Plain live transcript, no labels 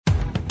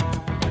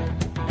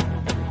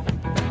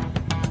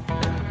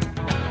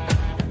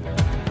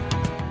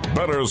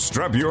better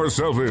strap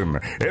yourself in.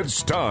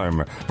 It's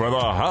time for the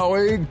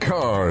Howie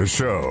Carr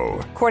Show.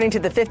 According to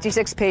the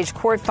 56-page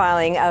court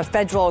filing, a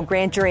federal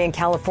grand jury in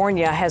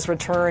California has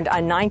returned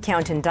a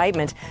 9-count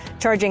indictment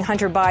charging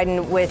Hunter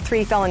Biden with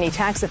 3 felony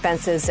tax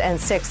offenses and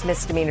 6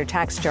 misdemeanor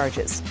tax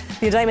charges.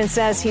 The indictment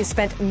says he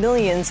spent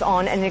millions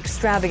on an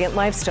extravagant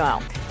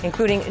lifestyle,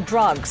 including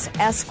drugs,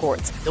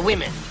 escorts. The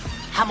women.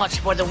 How much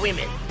for the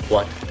women?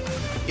 What?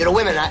 You're the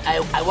women.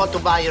 I want to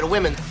buy your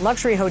women.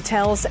 Luxury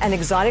hotels and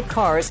exotic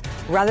cars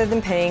rather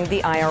than paying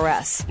the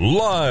IRS.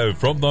 Live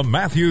from the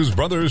Matthews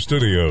Brothers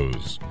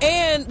Studios.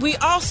 And we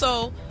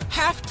also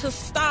have to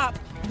stop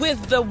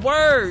with the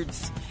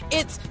words.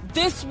 It's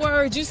this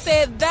word, you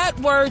said that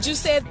word, you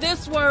said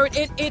this word.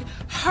 It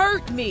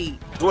hurt me.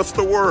 What's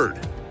the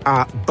word?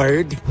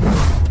 Bird.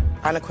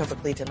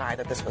 Unequivocally deny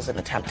that this was an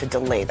attempt to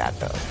delay that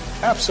vote.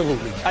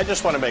 Absolutely. I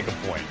just want to make a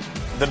point.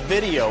 The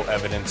video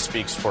evidence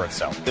speaks for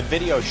itself. The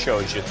video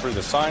shows you threw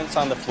the signs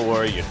on the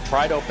floor, you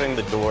tried opening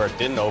the door, it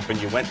didn't open,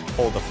 you went and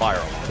pulled the fire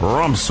alarm.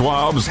 Rump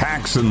swabs,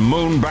 hacks, and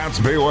moonbats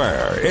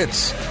beware.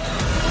 It's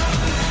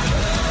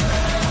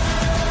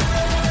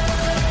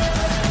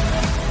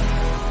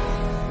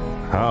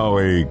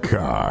Howie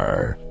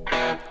Carr.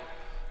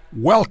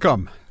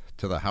 Welcome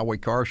to the Howie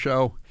Carr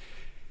Show,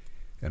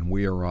 and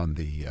we are on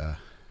the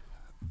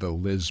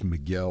Liz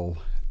McGill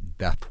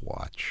death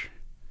watch.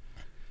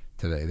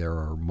 Today there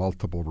are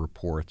multiple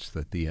reports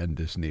that the end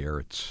is near.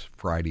 It's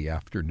Friday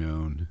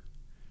afternoon,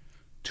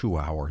 2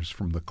 hours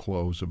from the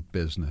close of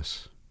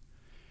business,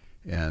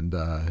 and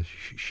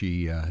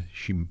she's in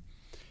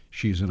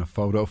a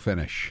photo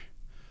finish.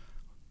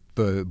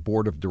 The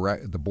board of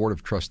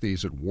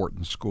trustees at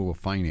Wharton School of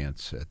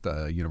Finance at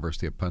the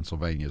University of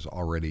Pennsylvania has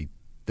already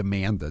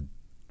demanded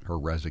her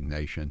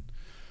resignation.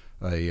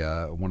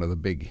 One of the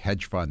big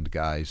hedge fund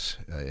guys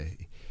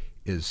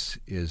is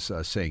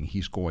saying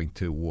he's going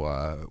to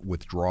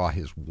withdraw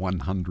his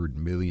 $100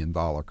 million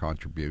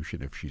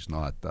contribution if she's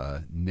not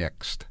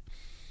nixed.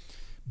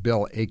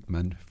 Bill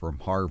Ackman from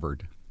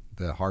Harvard,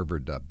 the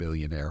Harvard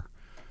billionaire,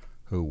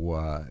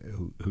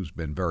 who's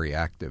been very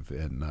active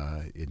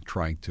in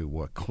trying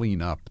to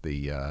clean up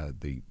the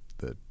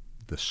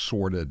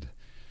sordid,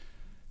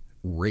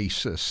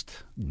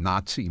 racist,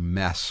 Nazi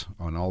mess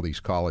on all these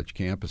college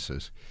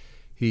campuses.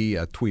 He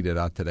tweeted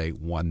out today,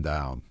 "One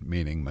down,"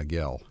 meaning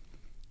McGill.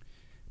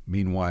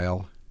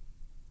 Meanwhile,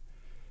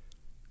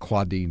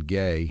 Claudine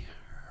Gay,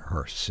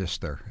 her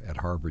sister at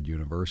Harvard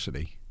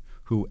University,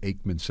 who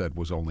Aikman said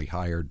was only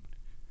hired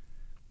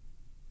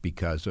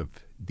because of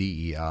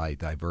DEI,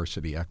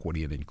 diversity,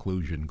 equity, and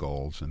inclusion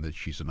goals, and that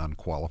she's an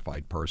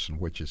unqualified person,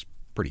 which is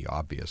pretty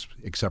obvious,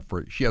 except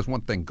for she has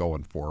one thing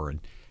going for her,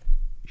 and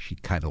she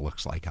kind of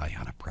looks like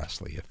Ayanna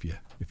Pressley, if you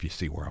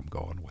see where I'm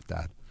going with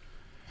that.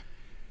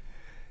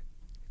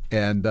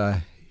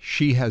 And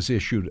she has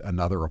issued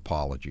another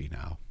apology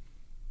now.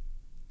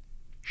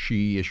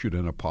 She issued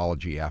an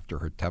apology after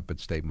her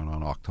tepid statement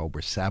on October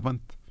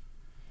 7th,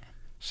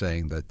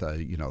 saying that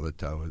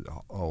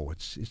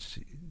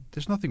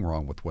there's nothing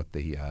wrong with what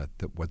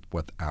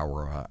what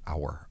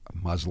our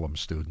Muslim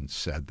students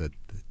said, that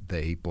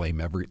they blame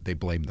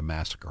the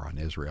massacre on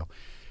Israel.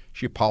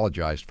 She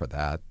apologized for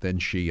that. Then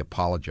she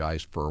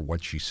apologized for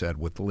what she said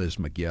with Liz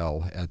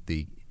McGill at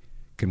the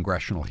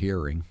congressional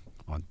hearing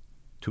on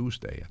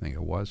Tuesday, I think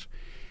it was.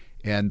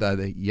 And that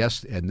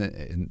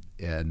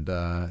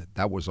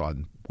was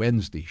on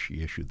Wednesday.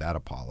 She issued that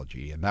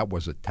apology, and that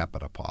was a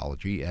tepid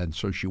apology. And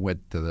so she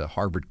went to the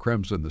Harvard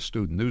Crimson, the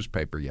student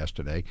newspaper,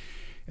 yesterday,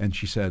 and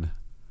she said,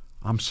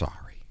 "I'm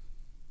sorry."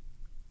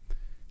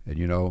 And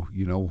you know,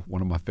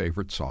 one of my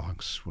favorite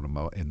songs,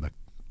 in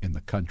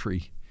the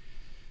country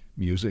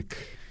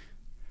music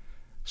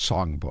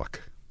songbook.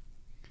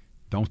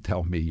 Don't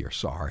tell me you're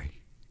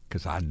sorry,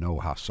 because I know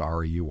how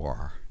sorry you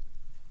are.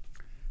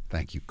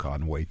 Thank you,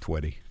 Conway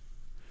Twitty,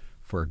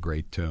 for a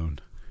great tune.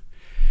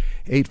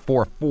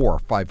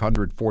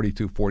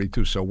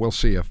 844-500-4242. So we'll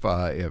see if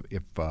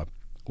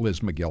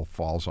Liz McGill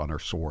falls on her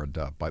sword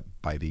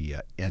by the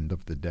end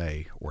of the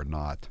day or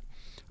not.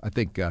 I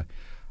think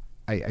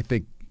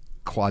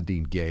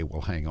Claudine Gay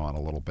will hang on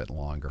a little bit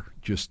longer,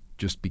 just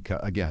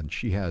because, again,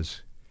 she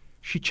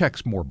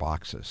checks more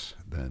boxes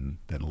than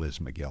Liz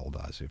McGill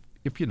does,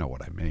 if you know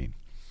what I mean.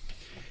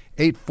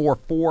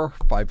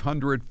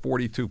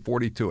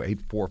 844-500-4242,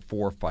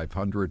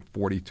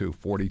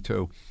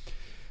 844-500-4242.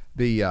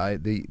 The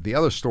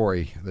other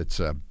story that's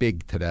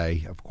big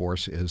today, of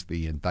course, is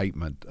the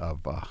indictment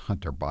of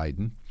Hunter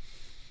Biden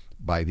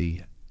by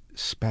the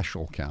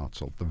special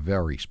counsel, the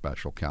very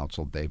special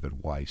counsel,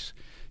 David Weiss.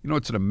 You know,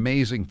 it's an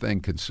amazing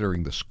thing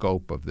considering the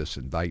scope of this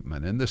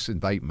indictment. And this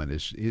indictment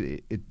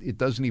it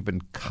doesn't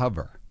even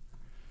cover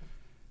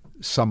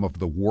some of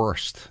the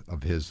worst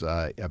of his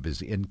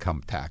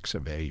income tax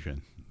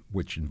evasion,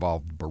 which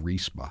involved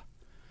Burisma.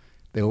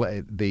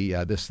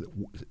 This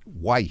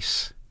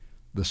Weiss,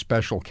 the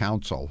special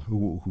counsel,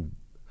 who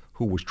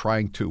was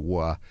trying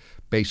to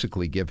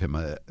basically give him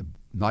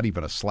not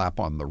even a slap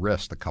on the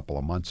wrist a couple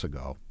of months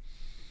ago.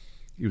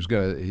 He was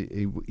going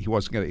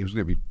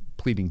to be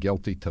pleading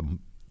guilty to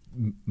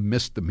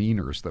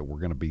misdemeanors that were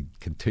going to be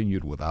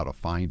continued without a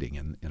finding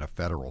in a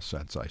federal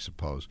sense, I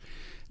suppose.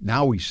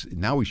 Now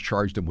he's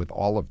charged him with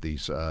all of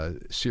these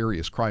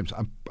serious crimes.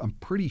 I'm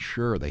pretty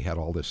sure they had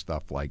all this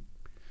stuff like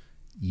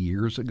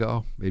years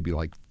ago, maybe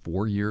like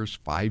 4 years,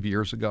 5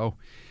 years ago.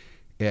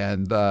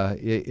 And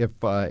if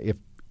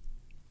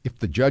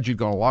the judge had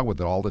gone along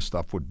with it, all this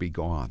stuff would be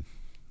gone.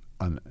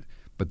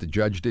 But the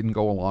judge didn't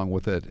go along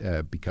with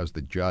it because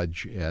the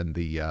judge and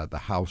the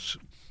House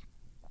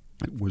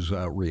was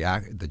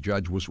the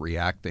judge was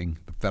reacting.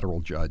 The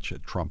federal judge, a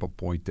Trump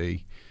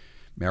appointee,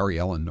 Mary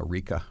Ellen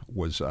Noreika,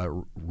 was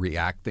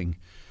reacting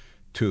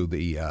to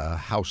the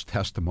House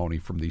testimony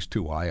from these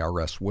two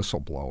IRS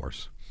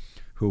whistleblowers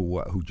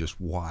who just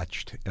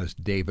watched as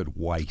David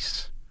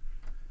Weiss,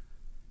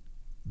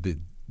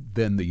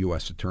 then the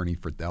U.S. Attorney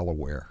for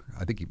Delaware,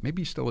 I think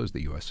maybe he still is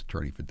the U.S.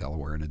 Attorney for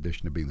Delaware in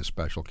addition to being the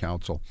special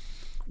counsel,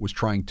 was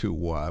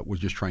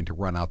just trying to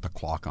run out the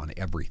clock on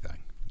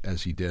everything,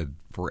 as he did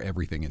for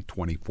everything in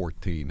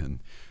 2014 and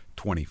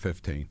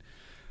 2015.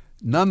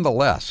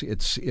 Nonetheless,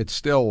 it's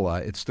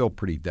still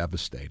pretty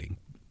devastating.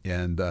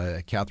 And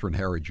Catherine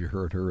Herridge, you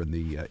heard her in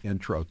the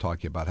intro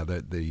talking about how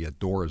the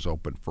door is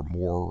open for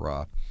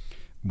more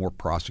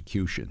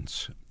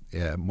prosecutions,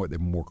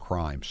 more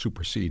crimes,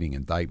 superseding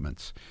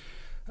indictments.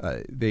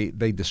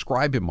 They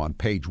describe him on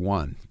page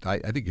 1.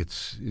 I think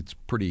it's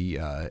pretty.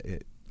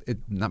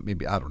 Not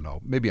maybe, I don't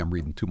know. Maybe I'm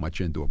reading too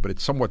much into it, but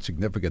it's somewhat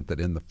significant that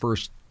in the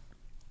first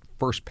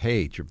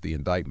page of the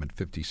indictment,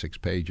 56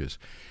 pages,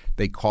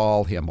 they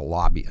call him a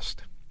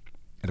lobbyist,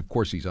 and of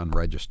course he's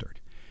unregistered.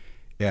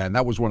 And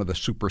that was one of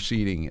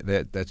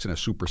the that's in a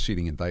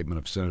superseding indictment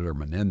of Senator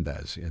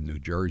Menendez in New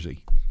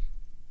Jersey.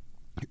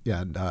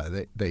 And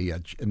they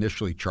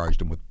initially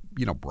charged him with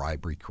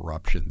bribery,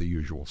 corruption, the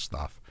usual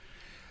stuff.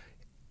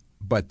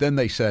 But then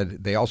they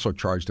said they also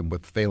charged him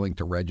with failing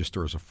to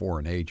register as a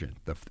foreign agent,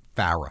 the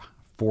FARA,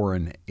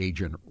 Foreign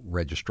Agent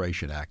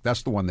Registration Act.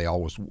 That's the one they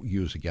always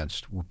use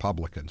against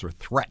Republicans, or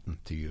threaten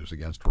to use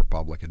against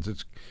Republicans.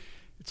 It's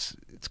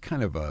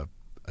kind of a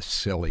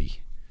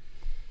silly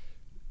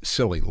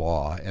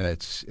law, and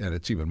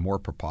it's even more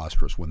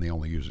preposterous when they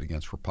only use it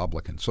against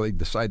Republicans. So they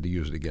decided to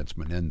use it against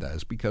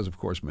Menendez because, of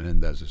course,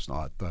 Menendez is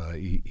not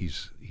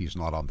he's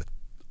not on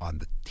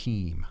the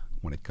team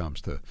when it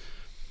comes to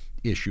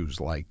issues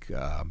like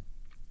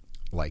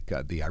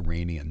the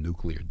Iranian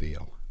nuclear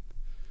deal.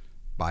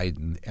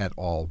 Biden et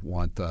al.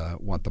 want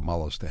the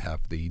mullahs to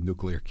have the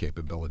nuclear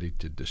capability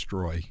to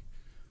destroy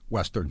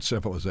Western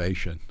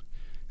civilization,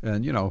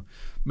 and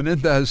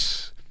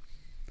Menendez,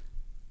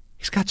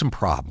 he's got some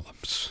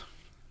problems,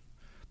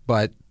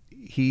 but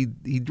he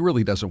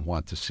really doesn't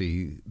want to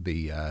see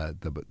the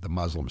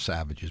Muslim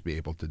savages be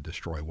able to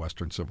destroy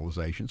Western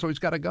civilization. So he's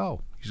got to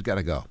go.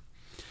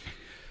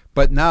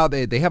 But now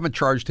they haven't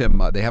charged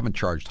him. They haven't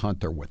charged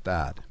Hunter with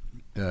that,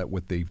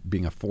 with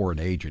being a foreign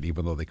agent,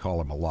 even though they call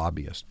him a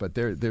lobbyist. But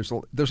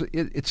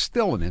it's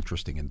still an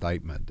interesting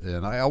indictment,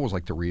 and I always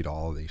like to read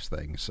all of these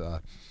things. Some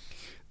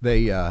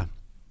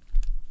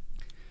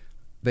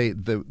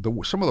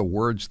of the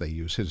words they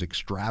use, his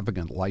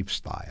extravagant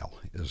lifestyle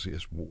is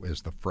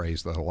the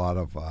phrase that a lot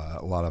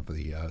of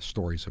the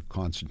stories have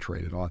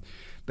concentrated on.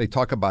 They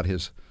talk about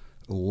his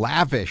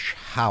lavish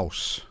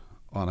house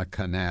on a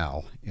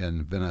canal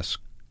in Venice,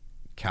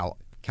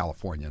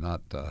 California,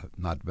 not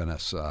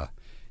Venice,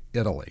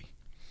 Italy.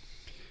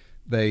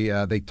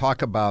 They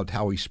talk about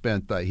how he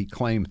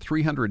claimed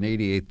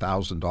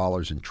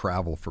 $388,000 in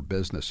travel for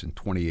business in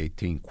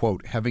 2018,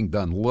 quote, having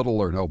done little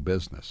or no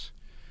business.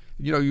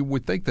 You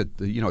would think that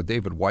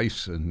David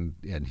Weiss and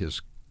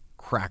his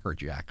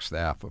crackerjack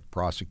staff of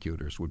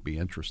prosecutors would be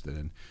interested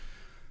in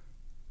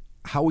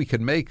how he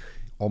could make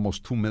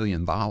almost $2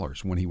 million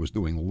when he was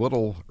doing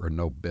little or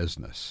no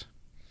business.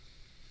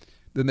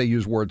 Then they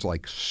use words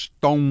like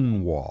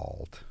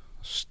stonewalled.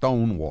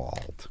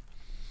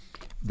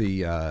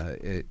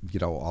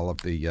 All of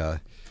the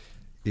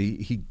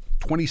he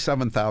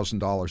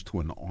 $27,000 to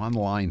an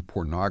online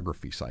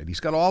pornography site.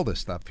 He's got all this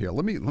stuff here.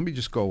 Let me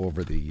just go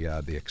over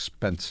the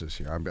expenses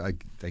here.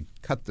 I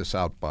cut this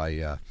out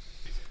by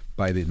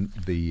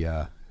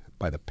the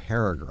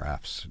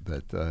paragraphs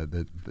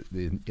that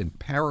in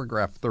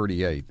paragraph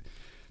 38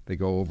 they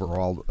go over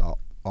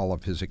all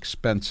of his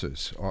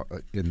expenses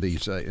in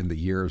the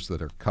years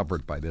that are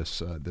covered by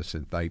this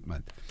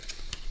indictment.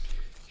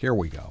 Here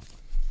we go.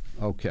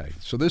 Okay,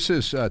 so this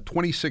is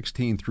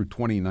 2016 through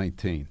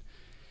 2019.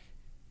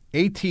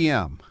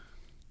 ATM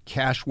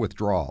cash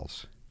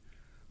withdrawals,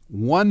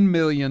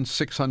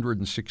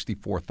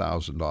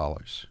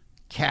 $1,664,000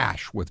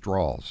 cash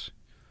withdrawals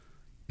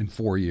in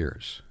 4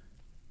 years.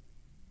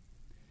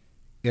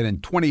 And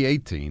in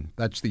 2018,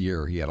 that's the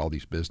year he had all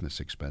these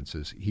business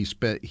expenses,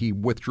 he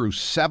withdrew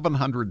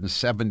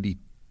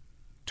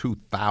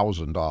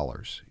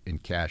 $772,000 in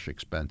cash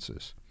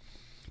expenses.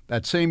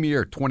 That same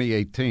year,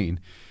 2018,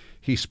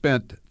 he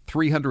spent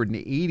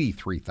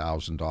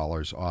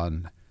 $383,000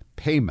 on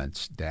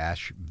payments -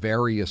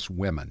 various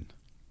women,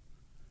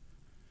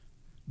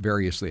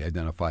 variously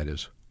identified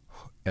as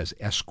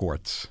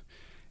escorts,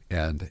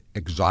 and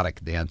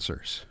exotic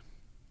dancers.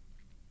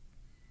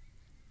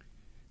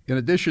 In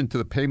addition to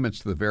the payments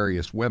to the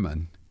various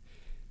women,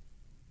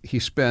 he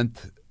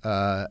spent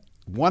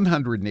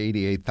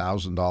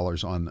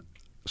 $188,000 on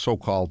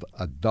so-called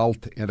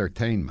adult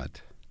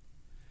entertainment.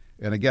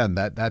 And again,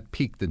 that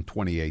peaked in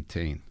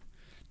 2018.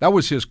 That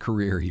was his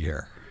career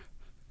year.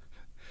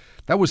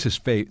 That was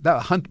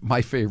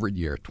my favorite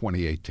year,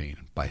 2018,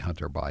 by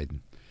Hunter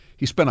Biden.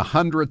 He spent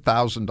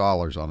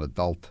 $100,000 on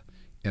adult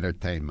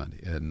entertainment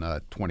in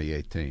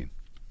 2018.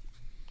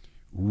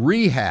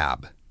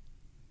 Rehab,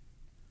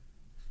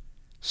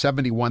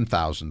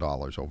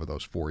 $71,000 over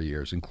those 4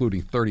 years,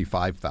 including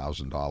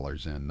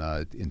 $35,000 in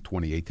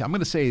 2018. I'm going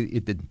to say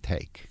it didn't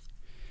take.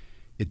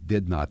 It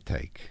did not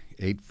take.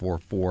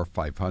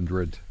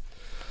 844-500-4242,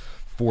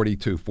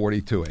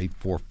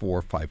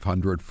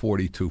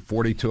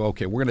 844-500-4242.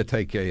 Okay, we're going to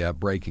take a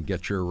break and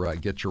get your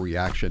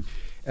reaction.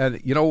 And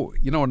you know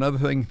another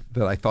thing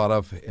that I thought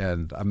of,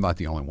 and I'm not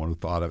the only one who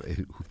thought of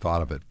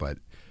it, but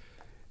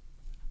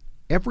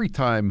every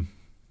time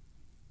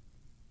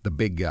the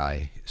big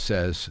guy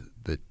says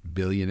that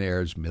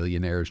billionaires,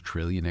 millionaires,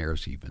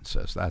 trillionaires, he even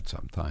says that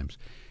sometimes,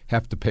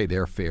 have to pay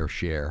their fair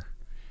share.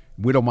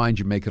 We don't mind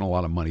you making a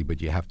lot of money,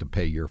 but you have to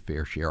pay your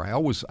fair share. I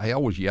always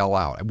yell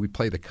out. We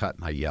play the cut,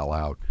 and I yell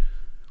out,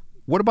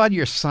 "What about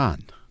your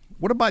son?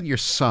 What about your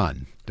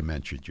son,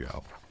 Dementia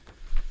Joe?"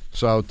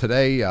 So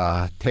today,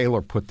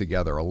 Taylor put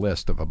together a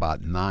list of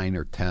about 9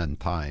 or 10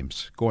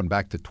 times, going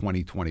back to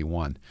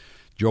 2021,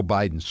 Joe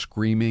Biden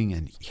screaming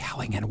and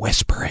yelling and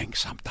whispering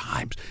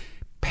sometimes,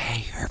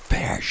 "Pay your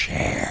fair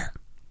share."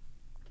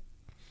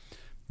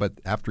 But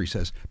after he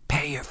says,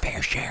 "Pay your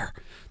fair share,"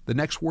 the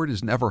next word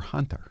is never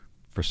Hunter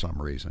for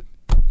some reason.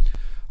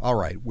 All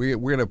right,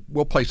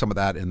 we'll play some of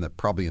that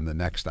probably in the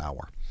next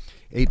hour.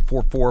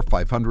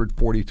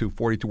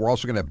 844-500-4242. We're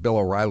also going to have Bill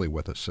O'Reilly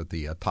with us at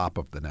the top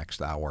of the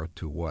next hour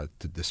to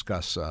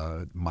discuss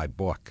my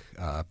book,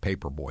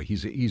 Paperboy.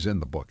 He's in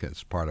the book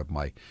as part of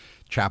my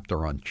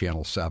chapter on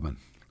Channel 7.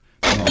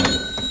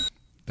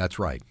 That's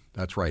right.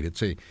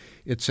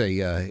 It's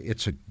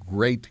a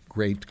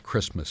great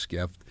Christmas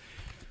gift.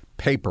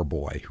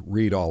 Paperboy.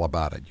 Read all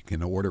about it. You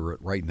can order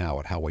it right now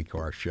at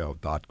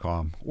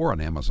HowieCarrShow.com or on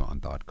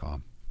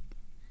Amazon.com.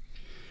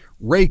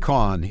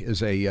 Raycon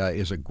is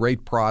a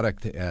great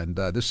product, and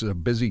this is a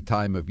busy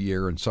time of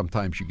year, and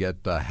sometimes you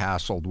get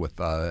hassled with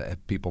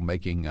people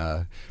making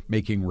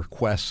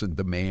requests and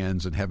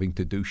demands and having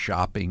to do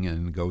shopping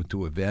and go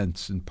to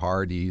events and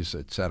parties,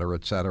 et cetera,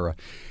 et cetera.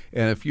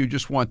 And if you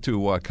just want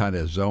to kind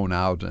of zone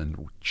out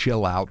and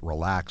chill out,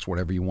 relax,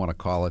 whatever you want to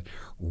call it,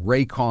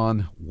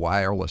 Raycon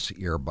wireless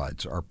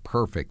earbuds are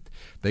perfect.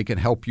 They can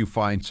help you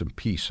find some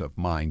peace of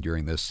mind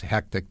during this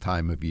hectic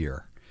time of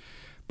year.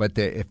 But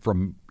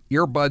from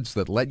earbuds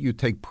that let you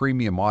take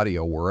premium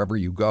audio wherever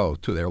you go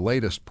to their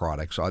latest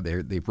products,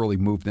 they've really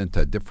moved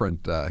into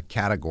different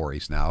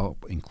categories now,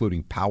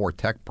 including power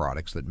tech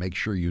products that make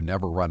sure you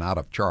never run out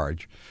of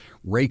charge.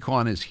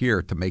 Raycon is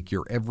here to make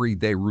your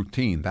everyday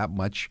routine that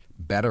much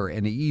better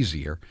and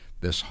easier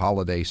this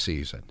holiday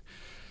season.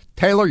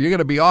 Taylor, you're going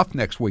to be off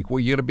next week. Well,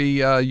 you're going to be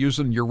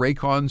using your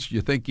Raycons,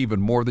 you think, even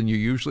more than you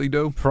usually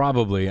do?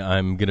 Probably.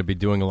 I'm going to be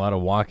doing a lot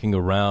of walking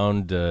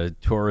around,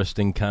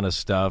 touristing kind of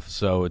stuff,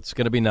 so it's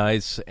going to be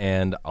nice,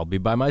 and I'll be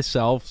by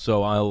myself,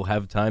 so I'll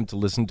have time to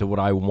listen to what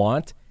I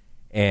want.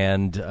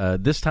 And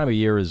this time of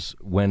year is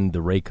when the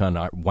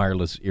Raycon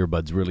wireless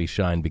earbuds really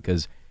shine,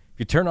 because if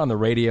you turn on the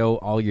radio,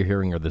 all you're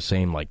hearing are the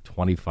same,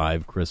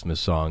 25 Christmas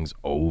songs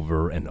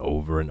over and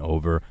over and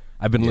over.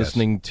 I've been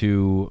listening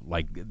to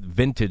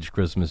vintage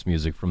Christmas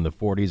music from the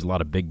 40s, a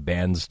lot of big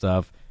band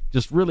stuff,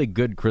 just really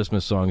good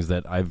Christmas songs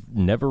that I've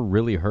never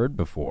really heard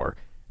before,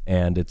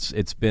 and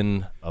it's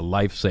been a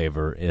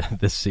lifesaver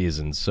this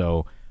season.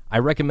 So I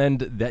recommend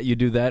that you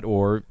do that,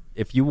 or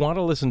if you want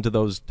to listen to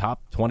those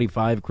top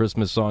 25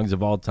 Christmas songs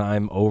of all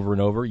time over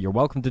and over, you're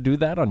welcome to do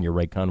that on your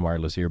Raycon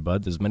wireless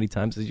earbuds as many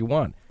times as you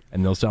want,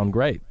 and they'll sound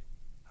great.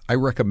 I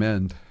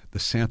recommend the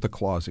Santa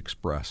Claus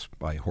Express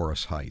by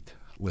Horace Heidt.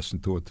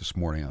 Listened to it this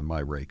morning on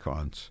my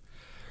Raycons.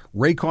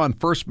 Raycon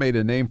first made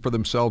a name for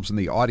themselves in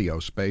the audio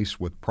space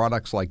with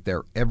products like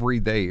their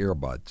everyday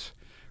earbuds.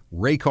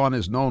 Raycon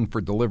is known for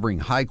delivering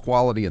high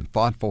quality and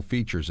thoughtful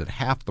features at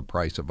half the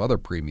price of other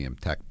premium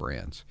tech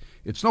brands.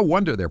 It's no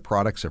wonder their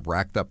products have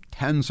racked up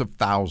tens of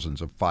thousands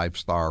of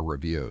 5-star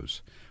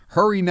reviews.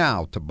 Hurry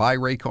now to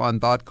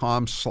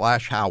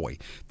buyraycon.com/Howie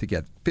to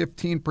get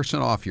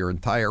 15% off your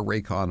entire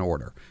Raycon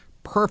order.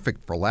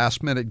 Perfect for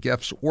last-minute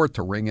gifts or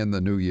to ring in the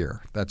new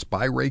year. That's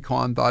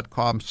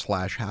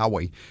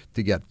buyraycon.com/Howie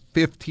to get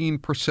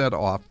 15%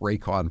 off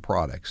Raycon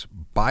products.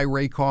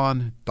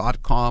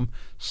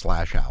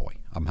 Buyraycon.com/Howie.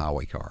 I'm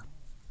Howie Carr.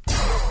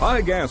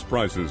 High gas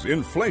prices,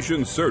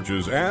 inflation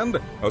surges, and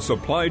a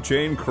supply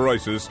chain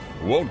crisis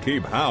won't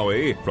keep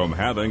Howie from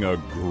having a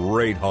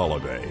great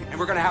holiday. And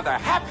we're going to have the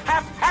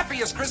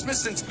happiest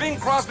Christmas since Bing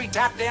Crosby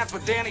tap danced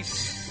with Danny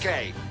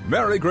Kaye.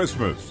 Merry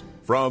Christmas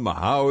from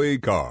Howie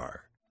Carr.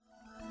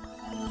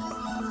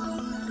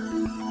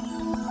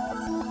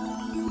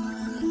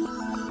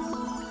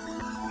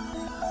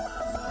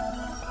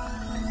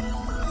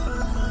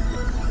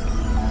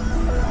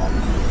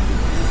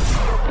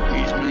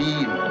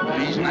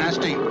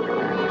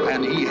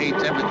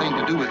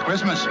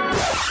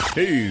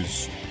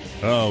 He's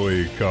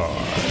Howie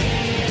Carr.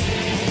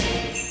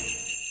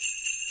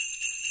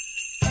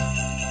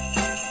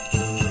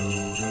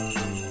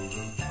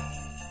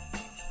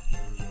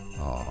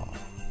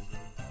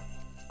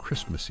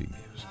 Christmassy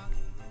music.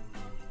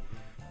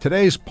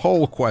 Today's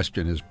poll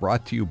question is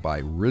brought to you by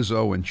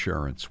Rizzo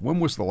Insurance. When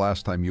was the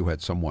last time you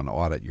had someone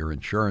audit your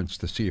insurance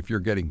to see if you're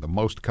getting the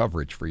most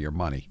coverage for your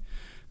money?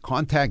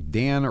 Contact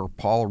Dan or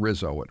Paul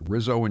Rizzo at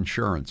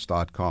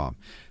rizzoinsurance.com.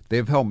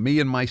 They've helped me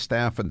and my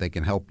staff, and they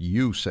can help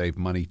you save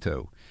money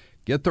too.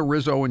 Get the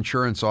Rizzo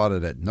Insurance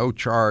audit at no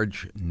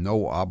charge,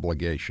 no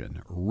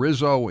obligation.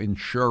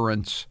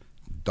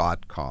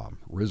 rizzoinsurance.com.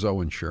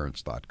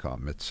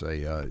 rizzoinsurance.com. It's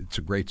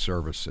a great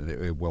service, and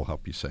it will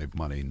help you save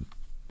money,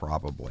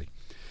 probably.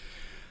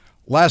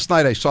 Last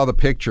night I saw the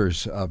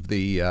pictures of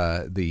the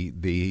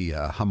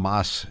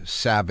Hamas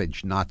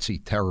savage Nazi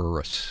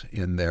terrorists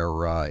in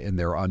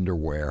their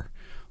underwear,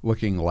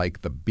 looking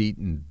like the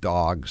beaten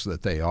dogs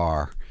that they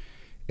are,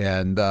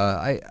 and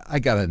I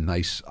got a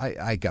nice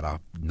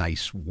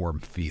warm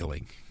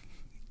feeling.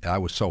 I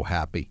was so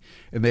happy,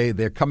 and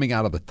they're coming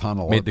out of the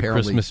tunnel. Made the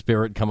Christmas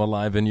spirit come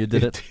alive, and you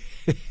did it.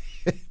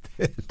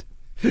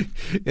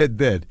 It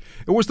did.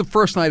 It was the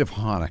first night of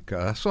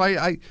Hanukkah, so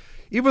I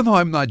even though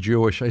I'm not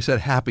Jewish, I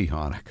said Happy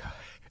Hanukkah,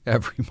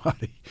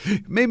 everybody.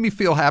 It made me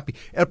feel happy.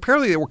 And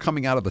apparently, they were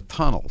coming out of the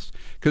tunnels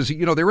because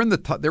they're in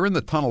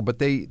the tunnel, but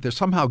they're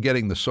somehow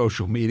getting the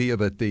social media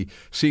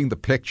seeing the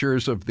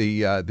pictures of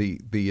the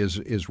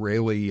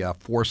Israeli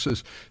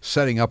forces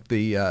setting up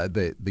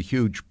the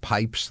huge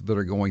pipes that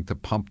are going to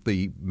pump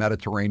the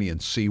Mediterranean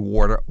sea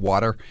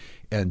water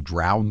and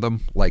drown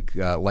them like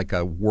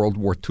a World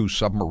War II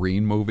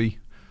submarine movie.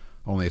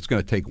 Only it's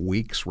going to take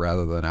weeks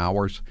rather than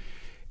hours.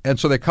 And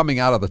so they're coming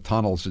out of the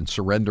tunnels and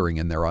surrendering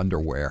in their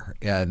underwear.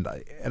 And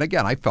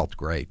again, I felt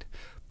great.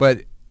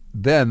 But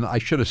then I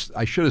should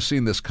have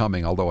seen this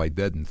coming, although I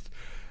didn't.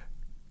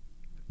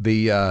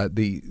 The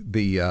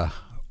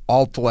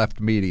alt-left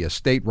media,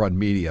 state-run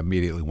media,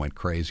 immediately went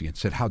crazy and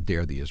said, "How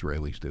dare the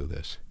Israelis do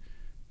this?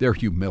 They're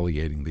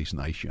humiliating these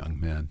nice young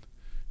men,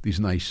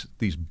 these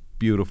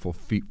beautiful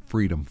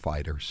freedom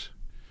fighters,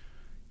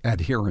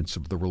 adherents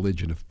of the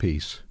religion of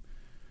peace."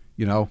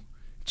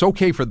 It's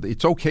okay for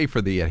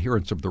the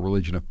adherents of the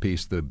religion of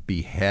peace to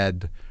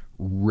behead,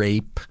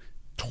 rape,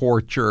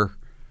 torture,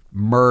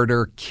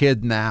 murder,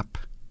 kidnap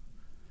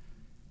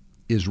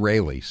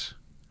Israelis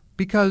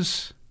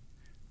because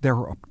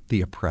they're the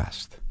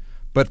oppressed.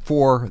 But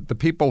for the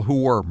people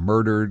who were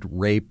murdered,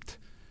 raped,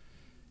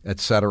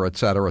 et cetera,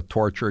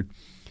 tortured,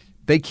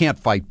 they can't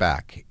fight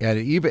back.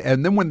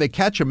 And then when they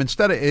catch them,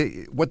 instead of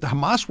what the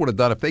Hamas would have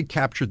done if they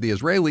captured the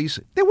Israelis,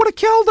 they would have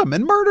killed them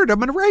and murdered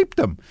them and raped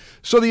them.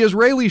 So the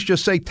Israelis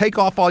just say, "Take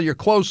off all your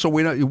clothes so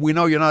we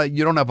know you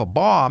don't have a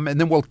bomb, and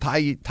then we'll tie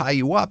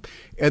you up."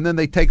 And then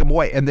they take them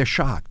away, and they're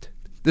shocked.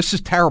 This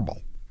is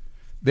terrible.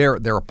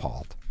 They're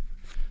appalled.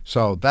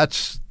 So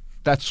that's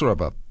sort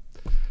of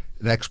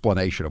an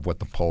explanation of what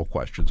the poll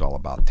question's all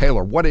about.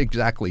 Taylor, what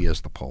exactly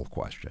is the poll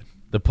question?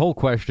 The poll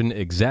question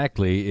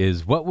exactly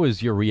is, what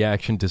was your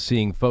reaction to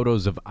seeing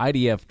photos of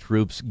IDF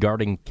troops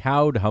guarding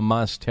cowed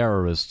Hamas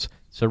terrorists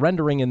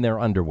surrendering in their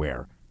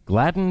underwear?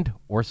 Gladdened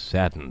or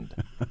saddened?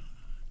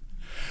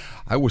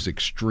 I was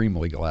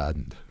extremely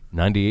gladdened.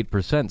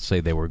 98% say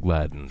they were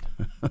gladdened.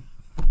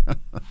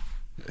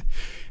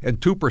 And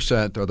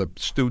 2% are the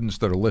students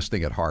that are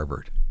listening at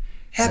Harvard.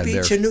 Happy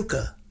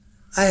Chanukah.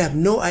 I have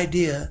no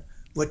idea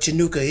what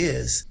Chanukah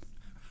is.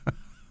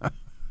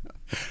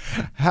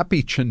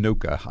 Happy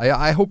Chanukah.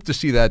 I hope to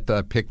see that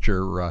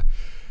picture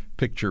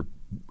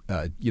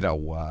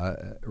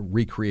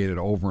recreated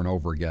over and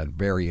over again,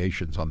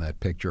 variations on that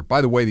picture.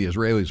 By the way, the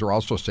Israelis are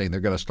also saying they're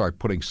going to start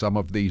putting some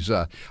of these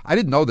I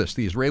didn't know this.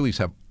 The Israelis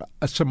have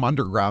some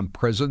underground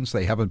prisons.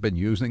 They haven't been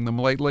using them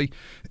lately.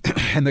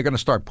 And they're going to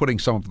start putting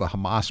some of the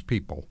Hamas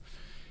people,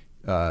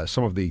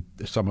 some of the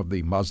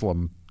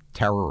Muslim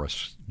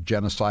terrorists,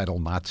 genocidal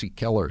Nazi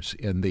killers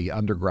in the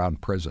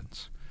underground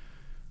prisons.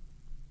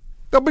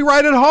 They'll be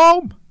right at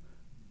home.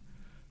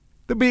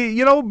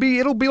 It'll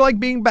be like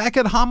being back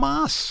at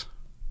Hamas.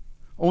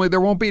 Only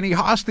there won't be any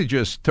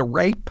hostages to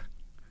rape.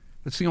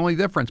 That's the only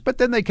difference. But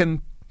then they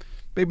can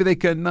rape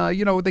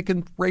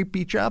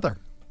each other.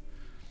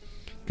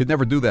 Could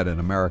never do that in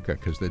America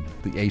because the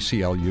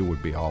ACLU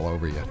would be all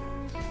over you.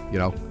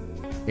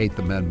 Eighth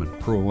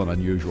Amendment, cruel and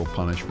unusual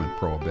punishment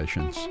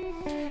prohibitions.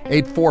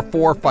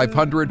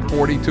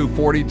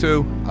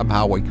 844-500-4242. I'm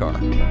Howie Carr.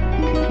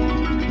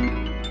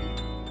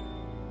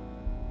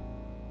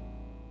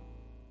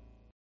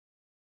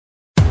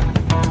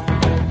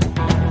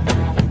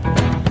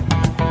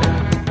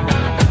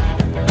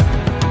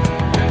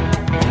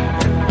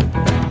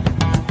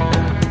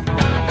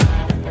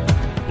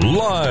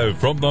 Live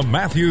from the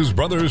Matthews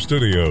Brothers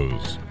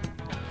Studios.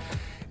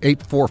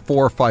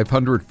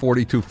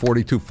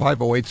 844-500-4242.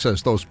 508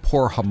 says those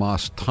poor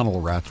Hamas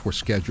tunnel rats were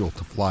scheduled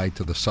to fly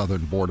to the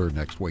southern border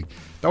next week.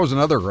 That was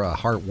another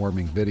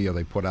heartwarming video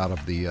they put out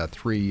of the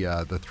three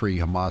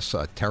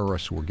Hamas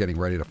terrorists who were getting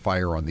ready to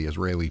fire on the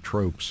Israeli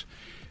troops.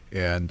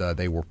 and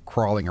they were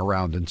crawling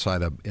around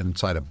inside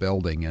a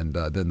building, and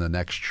then the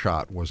next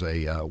shot was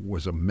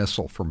a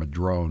missile from a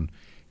drone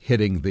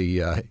hitting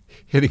the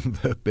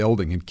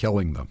building and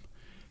killing them,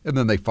 and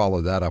then they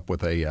followed that up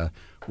with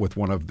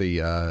one of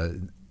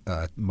the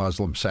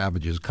Muslim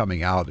savages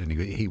coming out, and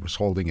he was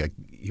holding a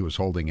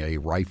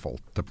rifle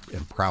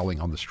and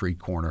prowling on the street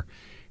corner,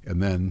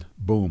 and then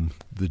boom,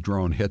 the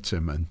drone hits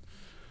him, and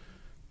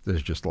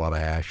there's just a lot of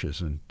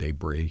ashes and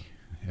debris,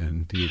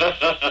 and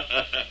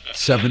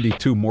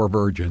 72 more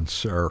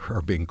virgins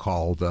are being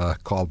called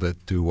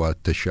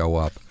to show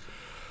up.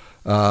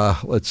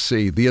 Let's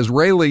see. The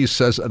Israelis,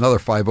 says another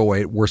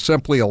 508, we're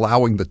simply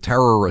allowing the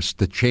terrorists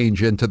to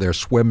change into their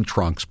swim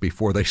trunks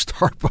before they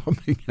start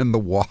bumping in the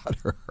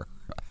water.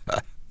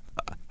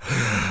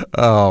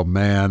 Oh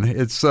man,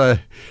 it's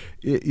if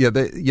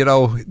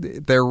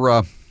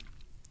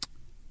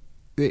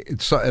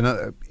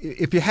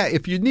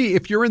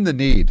you're in the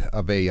need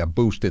of a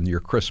boost in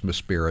your Christmas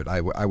spirit,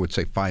 I would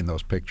say find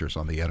those pictures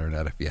on the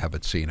internet if you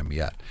haven't seen them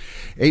yet.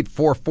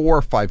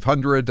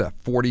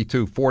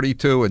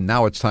 844-500-4242, and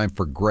now it's time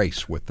for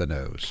Grace with the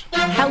news.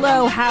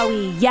 Hello,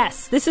 Howie.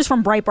 Yes, this is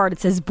from Breitbart. It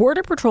says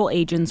Border Patrol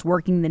agents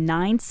working the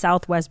 9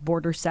 southwest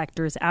border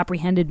sectors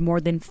apprehended more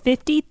than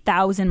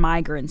 50,000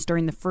 migrants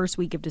during the first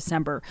week of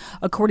December,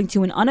 according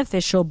to an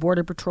unofficial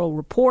Border Patrol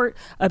report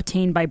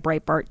obtained by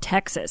Breitbart,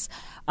 Texas.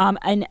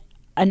 And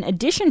in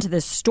addition to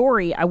this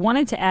story, I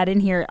wanted to add in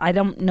here, I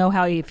don't know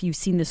how if you've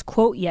seen this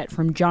quote yet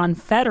from John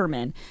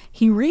Fetterman.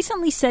 He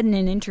recently said in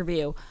an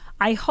interview,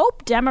 I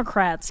hope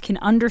Democrats can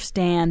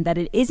understand that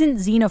it isn't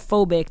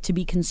xenophobic to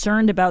be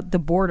concerned about the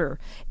border.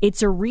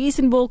 It's a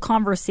reasonable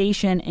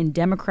conversation and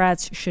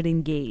Democrats should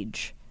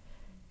engage.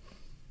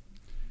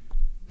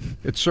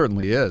 It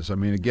certainly is. I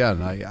mean,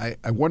 again, I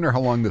wonder how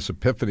long this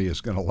epiphany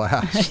is going to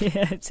last.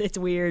 Yeah, it's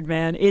weird,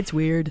 man. It's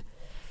weird.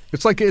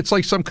 It's like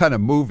some kind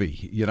of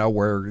movie,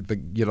 where the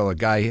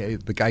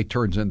guy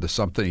turns into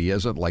something he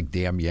isn't, like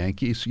Damn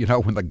Yankees,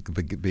 when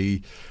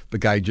the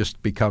guy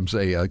just becomes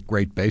a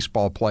great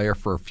baseball player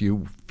for a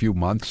few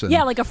months. And,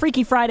 yeah, like a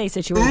Freaky Friday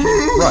situation.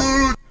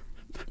 Right.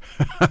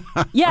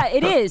 Yeah,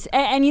 it is.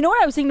 And you know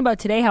what I was thinking about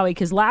today, Howie?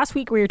 Because last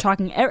week we were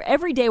talking,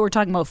 every day we're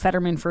talking about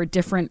Fetterman for a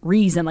different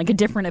reason, like a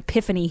different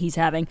epiphany he's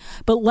having.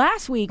 But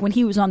last week when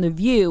he was on The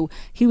View,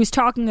 he was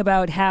talking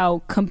about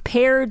how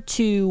compared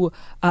to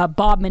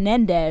Bob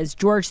Menendez,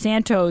 George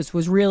Santos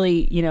was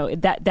really,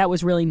 that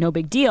was really no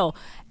big deal.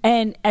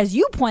 And as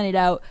you pointed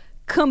out,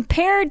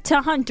 compared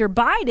to Hunter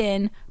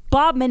Biden,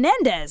 Bob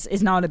Menendez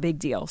is not a big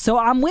deal. So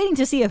I'm waiting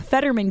to see if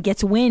Fetterman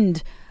gets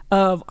wind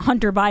of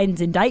Hunter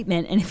Biden's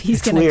indictment and if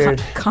he's going to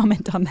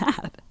comment on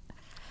that.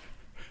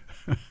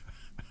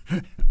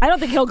 I don't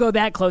think he'll go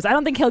that close. I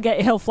don't think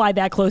he'll fly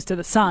that close to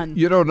the sun.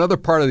 Another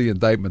part of the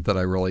indictment that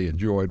I really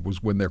enjoyed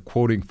was when they're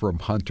quoting from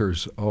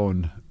Hunter's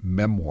own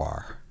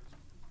memoir.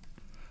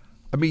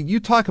 I mean, you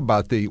talk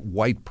about the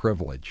white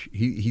privilege.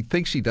 He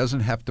thinks he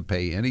doesn't have to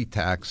pay any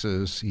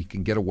taxes. He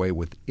can get away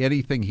with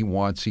anything he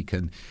wants. He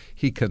can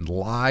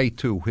lie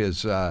to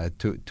his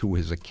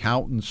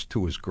accountants,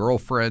 to his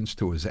girlfriends,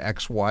 to his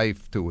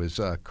ex-wife, to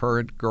his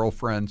current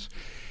girlfriends,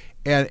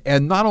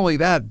 and not only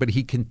that, but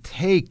he can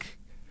take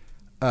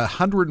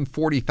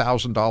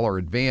 $140,000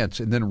 advance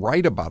and then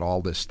write about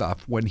all this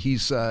stuff when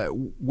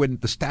when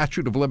the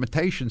statute of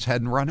limitations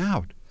hadn't run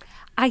out.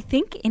 I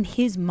think in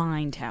his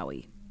mind,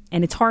 Howie.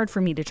 And it's hard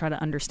for me to try to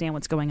understand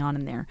what's going on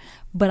in there.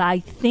 But I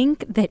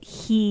think that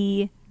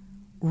he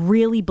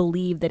really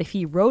believed that if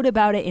he wrote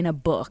about it in a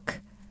book,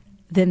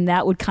 then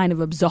that would kind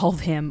of absolve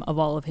him of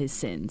all of his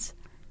sins.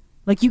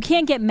 Like, you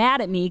can't get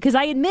mad at me because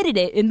I admitted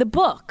it in the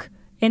book.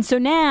 And so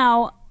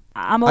now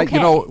I'm okay.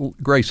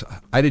 Grace,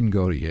 I didn't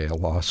go to Yale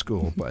Law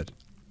School, but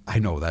I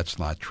know that's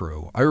not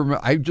true. I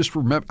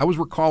was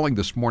recalling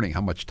this morning how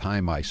much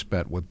time I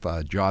spent with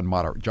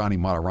Johnny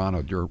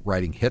Materano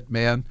writing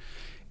Hitman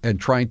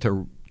and trying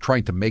to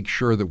make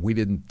sure that we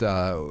didn't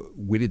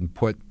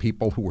put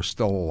people who were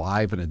still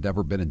alive and had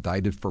never been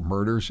indicted for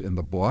murders in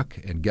the book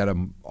and get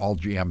them all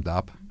jammed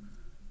up,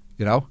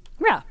 Yeah.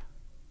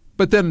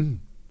 But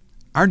then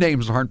our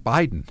names aren't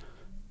Biden,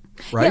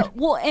 right? Yeah,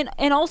 well,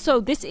 and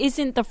also this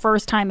isn't the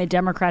first time a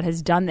Democrat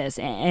has done this.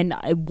 And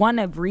one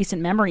of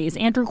recent memory is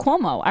Andrew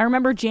Cuomo. I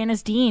remember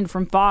Janice Dean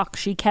from Fox.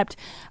 She kept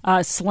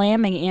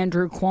slamming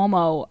Andrew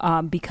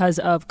Cuomo because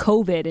of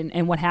COVID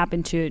and what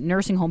happened to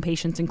nursing home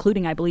patients,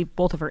 including, I believe,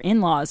 both of her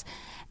in-laws.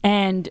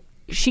 And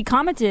she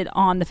commented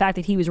on the fact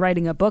that he was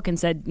writing a book and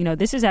said,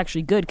 this is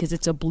actually good because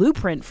it's a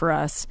blueprint for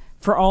us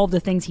for all of the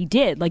things he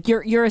did. Like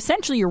you're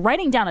essentially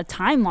writing down a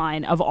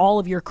timeline of all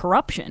of your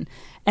corruption.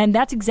 And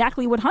that's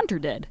exactly what Hunter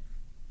did.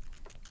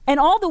 And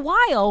all the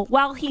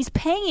while he's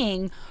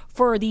paying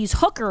for these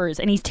hookers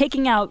and he's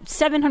taking out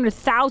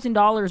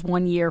 $700,000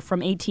 one year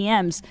from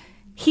ATMs,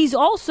 he's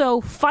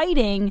also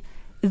fighting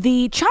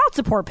the child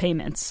support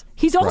payments.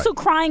 He's also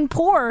crying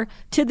poor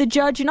to the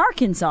judge in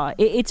Arkansas.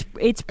 It's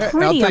pretty I'll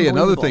tell you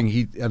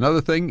unbelievable.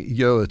 another thing.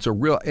 It's a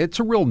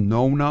real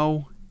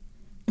no-no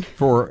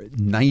for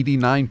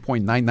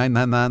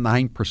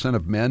 99.9999%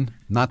 of men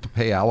not to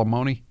pay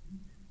alimony.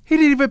 He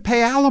didn't even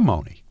pay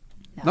alimony.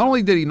 No. Not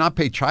only did he not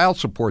pay child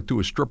support to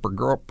his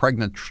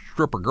pregnant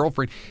stripper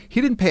girlfriend,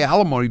 he didn't pay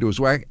alimony to his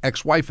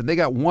ex-wife. And they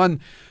got one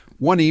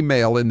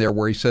email in there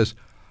where he says,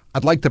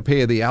 "I'd like to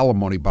pay the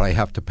alimony, but I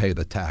have to pay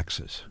the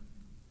taxes."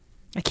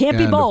 It can't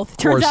be both.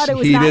 Turns out it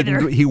was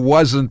neither. He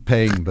wasn't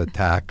paying the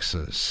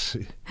taxes.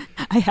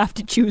 I have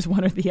to choose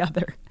one or the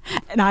other,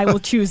 and I will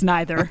choose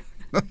neither.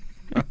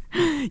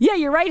 Yeah,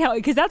 you're right, Howie,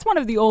 because that's one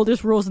of the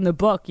oldest rules in the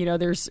book. You know,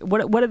 there's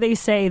what do they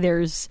say?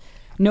 There's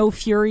no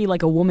fury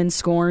like a woman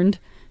scorned.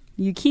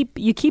 You keep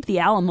the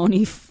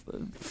alimony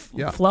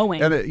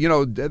flowing.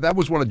 And that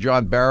was one of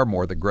John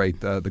Barrymore, the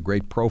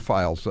great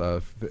Profile's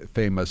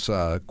famous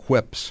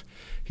quips.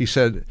 He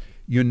said,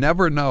 "You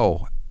never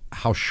know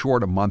how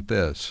short a month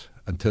is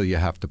until you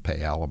have to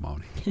pay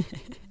alimony."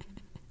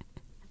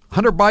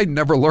 Hunter Biden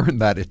never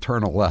learned that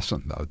eternal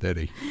lesson, though, did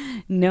he?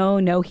 No,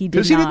 he did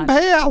not. Because he didn't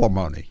pay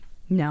alimony.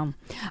 No.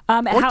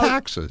 Or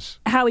taxes.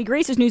 Howie,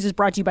 Grace's News is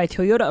brought to you by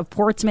Toyota of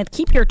Portsmouth.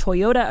 Keep your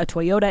Toyota a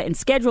Toyota and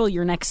schedule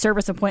your next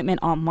service appointment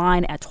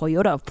online at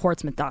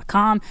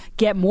toyotaofportsmouth.com.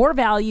 Get more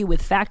value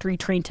with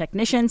factory-trained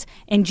technicians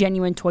and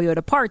genuine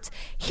Toyota parts.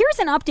 Here's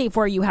an update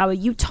for you, Howie.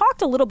 You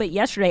talked a little bit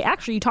yesterday.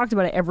 Actually, you talked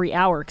about it every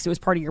hour because it was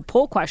part of your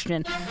poll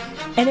question.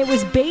 And it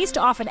was based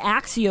off an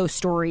Axios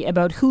story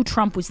about who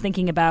Trump was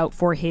thinking about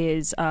for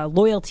his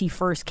Loyalty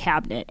First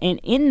cabinet. And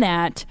in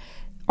that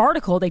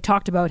article, they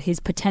talked about his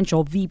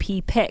potential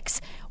VP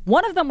picks.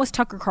 One of them was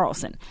Tucker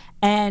Carlson.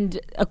 And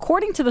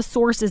according to the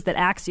sources that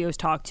Axios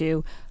talked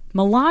to,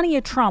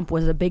 Melania Trump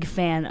was a big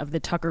fan of the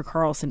Tucker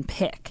Carlson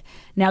pick.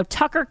 Now,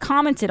 Tucker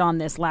commented on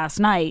this last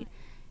night.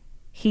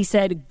 He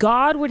said,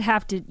 "God would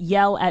have to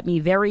yell at me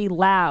very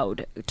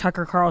loud,"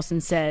 Tucker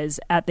Carlson says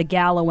at the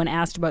gala when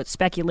asked about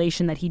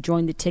speculation that he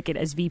joined the ticket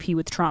as VP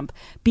with Trump.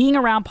 "Being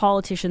around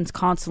politicians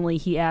constantly,"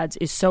 he adds,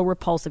 "is so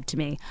repulsive to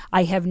me.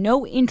 I have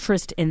no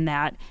interest in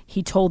that,"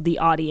 he told the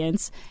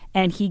audience.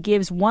 And he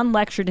gives one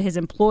lecture to his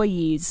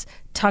employees.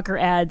 Tucker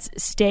adds,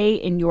 "Stay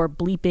in your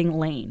bleeping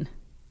lane."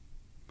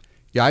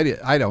 Yeah, I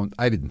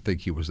didn't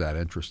think he was that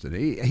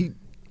interested.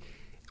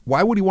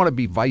 Why would he want to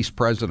be vice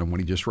president when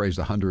he just raised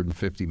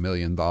 $150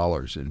 million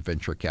in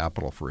venture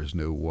capital for his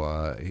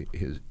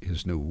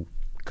new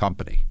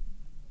company?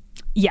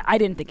 Yeah, I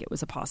didn't think it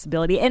was a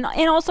possibility, and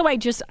also I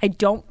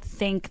don't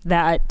think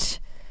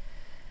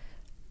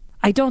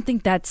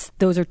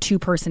those are two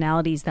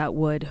personalities that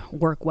would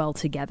work well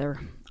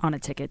together on a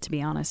ticket. To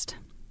be honest,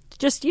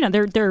 just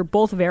they're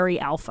both very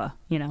alpha.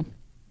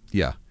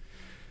 Yeah.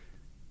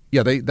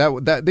 Yeah, they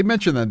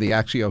mentioned in the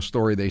Axios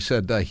story. They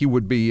said he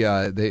would be.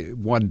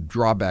 One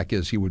drawback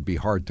is he would be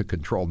hard to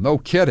control. No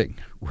kidding,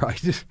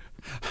 right?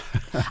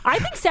 I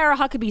think Sarah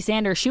Huckabee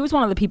Sanders. She was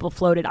one of the people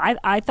floated.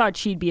 I thought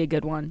she'd be a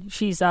good one.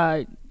 She's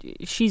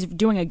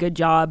doing a good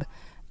job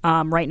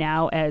right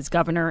now as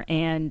governor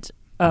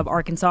of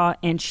Arkansas,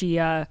 and she.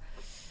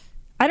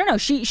 I don't know.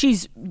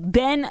 She's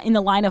been in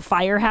the line of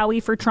fire, Howie,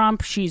 for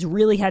Trump. She's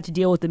really had to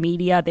deal with the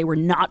media. They were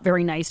not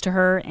very nice to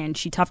her, and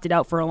she toughed it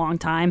out for a long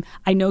time.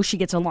 I know she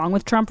gets along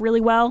with Trump really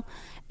well,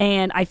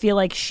 and I feel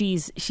like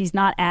she's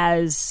not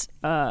as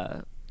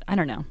I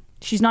don't know.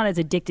 She's not as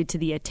addicted to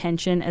the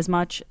attention as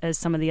much as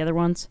some of the other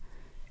ones.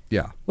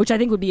 Yeah, which I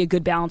think would be a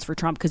good balance for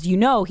Trump because he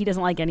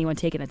doesn't like anyone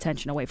taking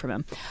attention away from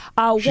him.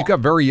 She's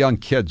got very young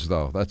kids,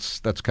 though. That's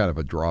kind of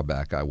a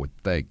drawback, I would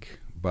think.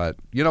 But,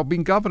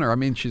 being governor, I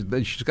mean, she's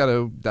got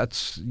to, that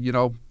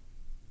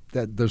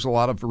there's a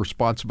lot of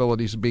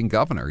responsibilities of being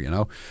governor,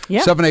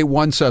 Yeah.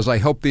 781 says, "I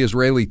hope the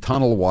Israeli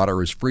tunnel water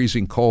is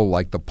freezing cold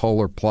like the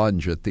polar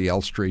plunge at the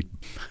L Street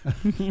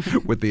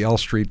with the L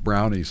Street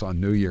brownies on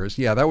New Year's."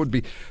 Yeah, that would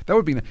be.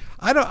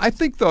 I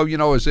think though,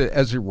 as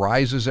it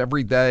rises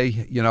every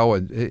day,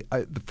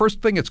 the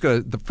first thing it's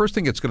going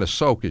to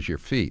soak is your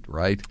feet,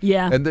 right?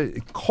 Yeah. And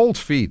the cold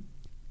feet,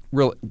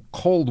 real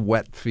cold,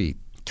 wet feet.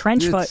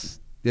 Trench foot.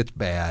 It's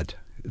bad.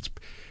 It's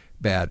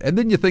bad. And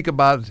then you think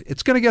about it,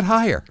 it's going to get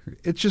higher.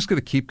 It's just going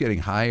to keep getting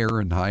higher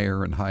and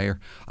higher and higher.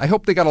 I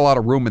hope they got a lot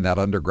of room in that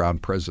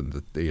underground prison,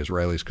 the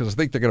Israelis, because I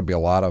think they're going to be a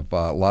lot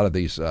of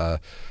these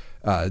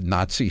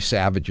Nazi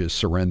savages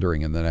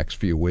surrendering in the next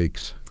few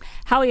weeks.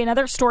 Howie,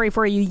 another story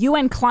for you.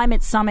 UN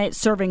Climate Summit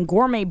serving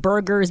gourmet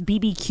burgers,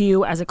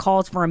 BBQ, as it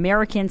calls for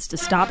Americans to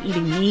stop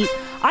eating meat.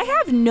 I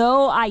have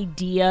no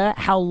idea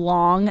how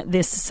long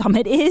this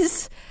summit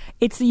is.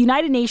 It's the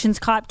United Nations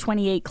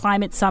COP28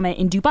 Climate Summit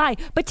in Dubai.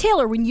 But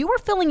Taylor, when you were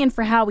filling in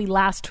for Howie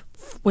last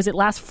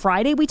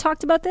Friday we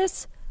talked about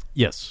this?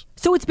 Yes.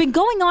 So it's been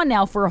going on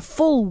now for a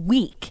full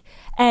week.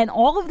 And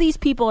all of these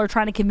people are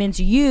trying to convince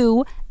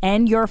you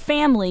and your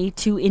family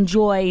to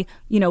enjoy,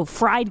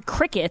 fried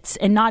crickets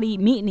and not eat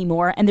meat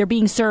anymore. And they're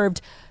being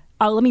served,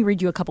 let me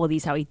read you a couple of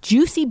these, Howie.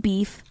 Juicy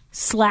beef,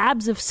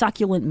 slabs of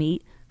succulent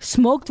meat,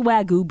 smoked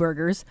Wagyu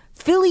burgers,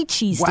 Philly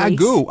cheesesteaks.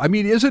 Wagyu. I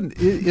mean, isn't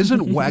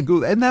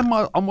Wagyu, isn't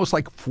that almost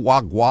like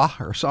foie gras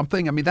or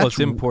something? I mean, that's it's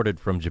imported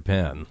from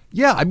Japan.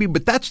 Yeah, I mean,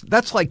 but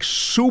that's like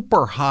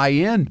super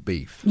high-end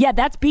beef. Yeah,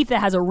 that's beef that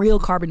has a real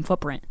carbon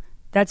footprint.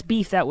 That's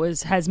beef that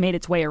has made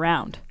its way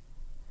around.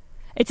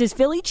 It says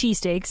Philly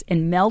cheesesteaks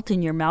and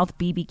melt-in-your-mouth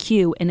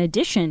BBQ in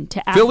addition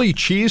to... Philly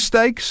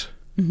cheesesteaks?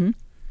 Mm-hmm.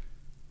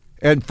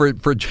 And for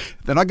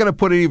they're not going to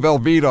put any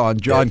Velveeta on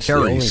John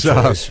Kerry's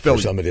for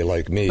somebody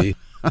like me.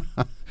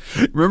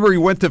 Remember, he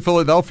went to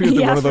Philadelphia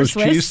to one of those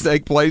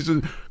cheesesteak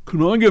places.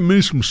 Can I get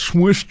me some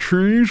Swiss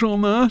cheese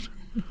on that?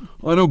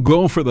 I don't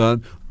go for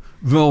that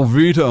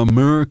Velveeta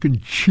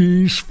American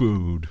cheese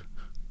food.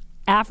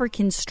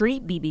 African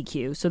street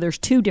BBQ. So there's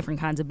two different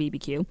kinds of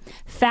BBQ.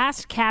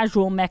 Fast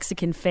casual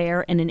Mexican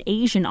fare and an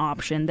Asian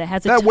option that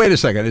has wait a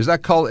second. Is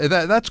that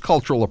that's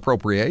cultural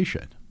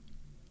appropriation?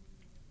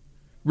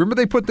 Remember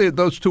they put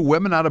those two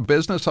women out of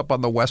business up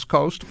on the West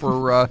Coast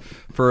for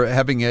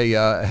having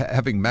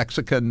having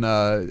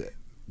Mexican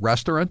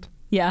restaurant?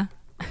 Yeah.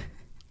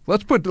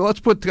 Let's put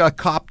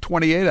Cop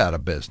 28 out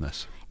of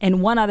business.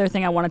 And one other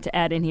thing I wanted to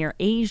add in here,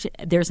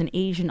 there's an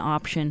Asian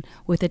option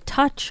with a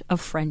touch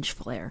of French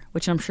flair,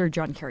 which I'm sure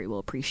John Kerry will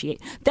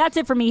appreciate. That's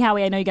it for me,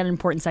 Howie. I know you got an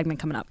important segment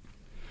coming up.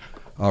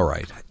 All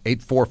right.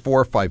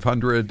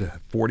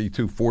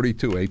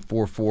 844-500-4242,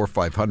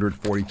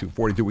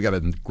 844-500-4242. We got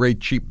a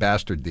great cheap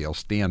bastard deal.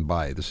 Stand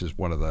by. This is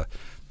one of the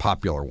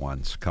popular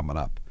ones coming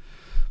up.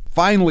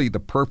 Finally, the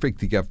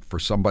perfect gift for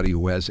somebody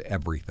who has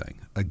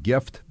everything, a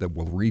gift that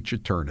will reach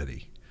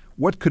eternity.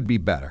 What could be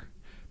better?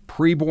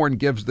 Preborn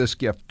gives this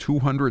gift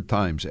 200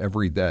 times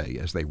every day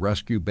as they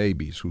rescue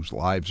babies whose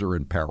lives are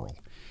in peril.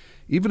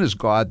 Even as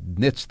God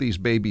knits these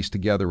babies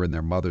together in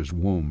their mother's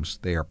wombs,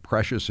 they are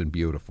precious and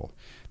beautiful.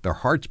 Their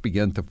hearts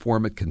begin to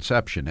form at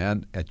conception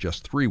and, at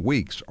just 3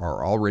 weeks,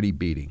 are already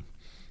beating.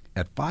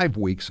 At 5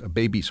 weeks, a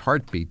baby's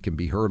heartbeat can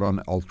be heard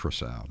on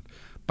ultrasound.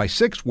 By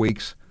 6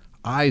 weeks,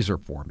 eyes are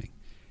forming.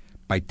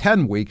 By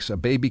 10 weeks, a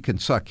baby can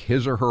suck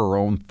his or her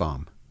own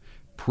thumb.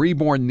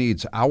 Preborn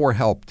needs our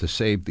help to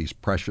save these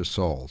precious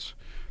souls.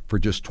 For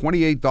just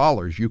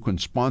 $28, you can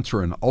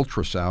sponsor an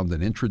ultrasound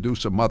and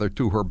introduce a mother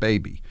to her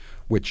baby,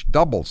 which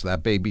doubles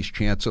that baby's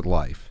chance at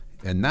life.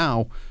 And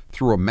now,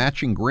 through a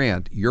matching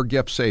grant, your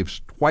gift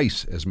saves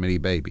twice as many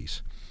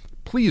babies.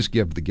 Please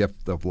give the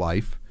gift of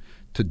life.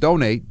 To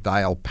donate,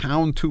 dial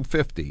pound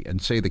 250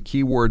 and say the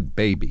keyword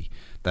baby.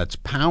 That's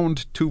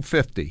pound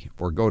 250,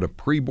 or go to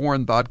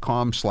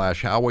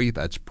preborn.com/Howie.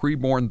 That's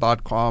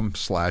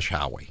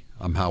preborn.com/Howie.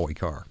 I'm Howie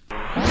Carr.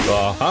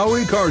 The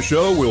Howie Carr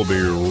Show will be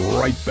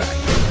right back.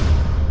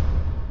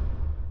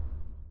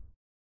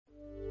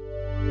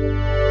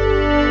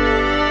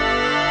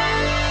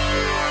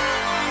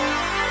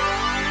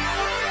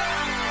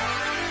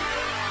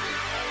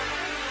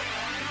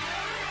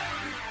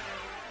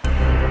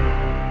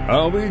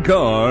 Howie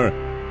Carr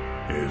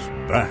is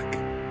back.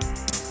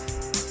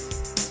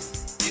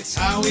 It's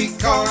Howie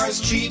Carr's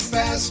cheap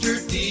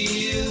bastard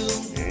deal.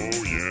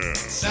 Oh, yeah.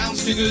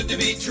 Sounds too good to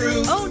be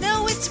true. Oh,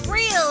 no, it's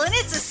real, and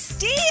it's a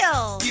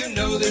steal. You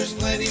know there's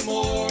plenty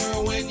more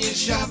when you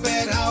shop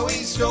at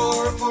Howie's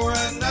store for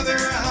another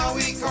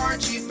Howie Carr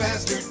cheap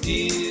bastard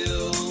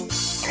deal.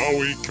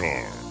 Howie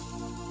Carr,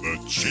 the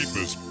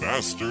cheapest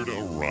bastard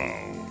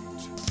around.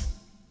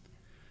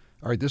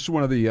 All right, this is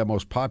one of the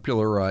most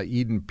popular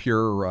Eden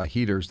Pure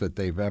heaters that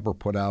they've ever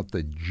put out,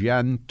 the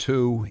Gen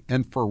 2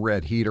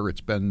 infrared heater.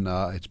 It's been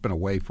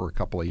away for a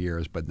couple of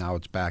years, but now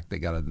it's back. They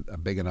got a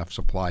big enough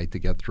supply to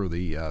get through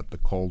the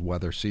cold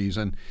weather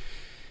season.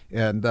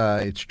 And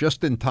it's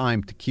just in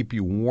time to keep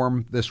you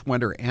warm this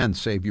winter and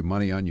save you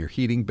money on your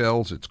heating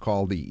bills. It's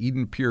called the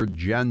Eden Pure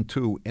Gen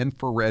 2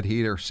 infrared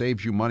heater.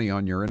 Saves you money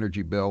on your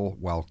energy bill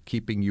while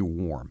keeping you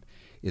warm.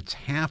 It's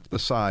half the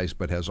size,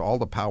 but has all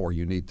the power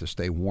you need to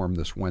stay warm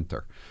this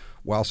winter.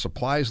 While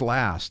supplies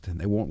last, and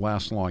they won't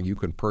last long, you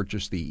can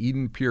purchase the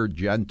Eden Pure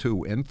Gen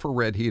 2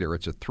 infrared heater.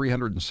 It's a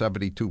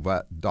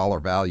 $372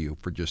 value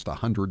for just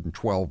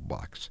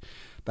 $112.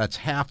 That's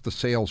half the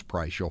sales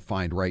price you'll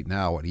find right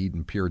now at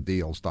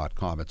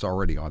EdenPureDeals.com. It's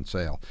already on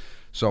sale.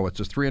 So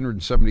it's a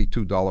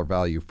 $372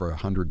 value for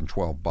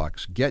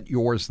 $112. Get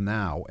yours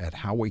now at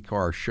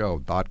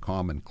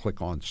HowieCarShow.com and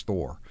click on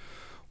store.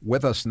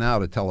 With us now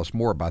to tell us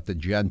more about the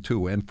Gen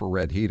 2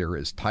 infrared heater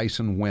is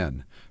Tyson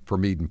Wynn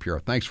from Eden Pure.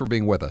 Thanks for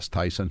being with us,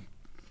 Tyson.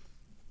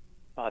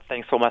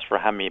 Thanks so much for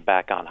having me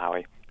back on,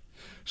 Howie.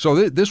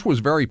 So this was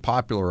very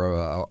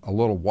popular a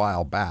little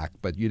while back,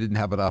 but you didn't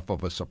have enough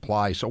of a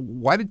supply. So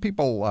why do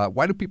people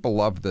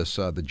love this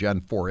the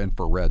Gen 4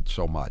 infrared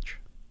so much?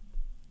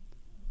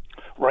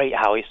 Right,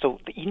 Howie. So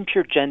the Eden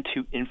Pure Gen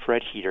 2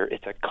 infrared heater,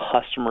 it's a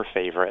customer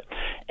favorite,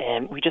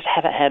 and we just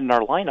haven't had it in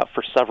our lineup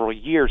for several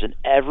years, and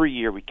every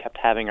year we kept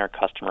having our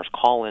customers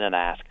call in and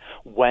ask,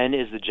 when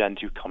is the Gen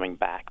 2 coming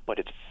back? But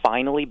it's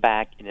finally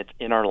back, and it's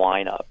in our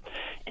lineup.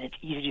 And it's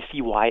easy to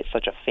see why it's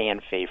such a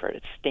fan favorite.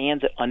 It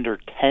stands at under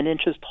 10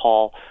 inches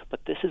tall,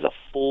 but this is a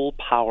full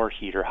power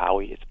heater,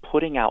 Howie. It's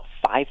putting out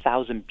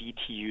 5,000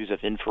 BTUs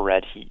of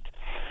infrared heat.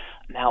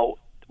 Now,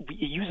 it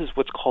uses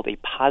what's called a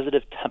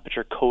positive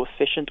temperature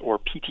coefficient, or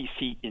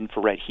PTC,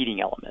 infrared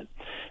heating element.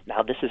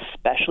 Now, this is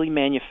specially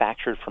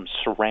manufactured from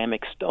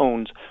ceramic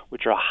stones,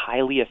 which are a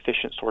highly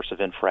efficient source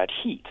of infrared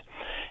heat.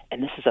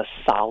 and this is a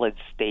solid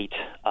state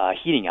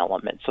heating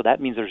element. So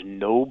that means there's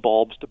no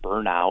bulbs to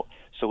burn out,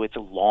 so it's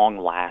long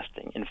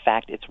lasting. In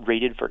fact, it's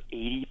rated for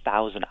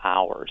 80,000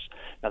 hours.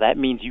 Now that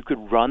means you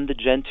could run the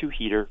Gen 2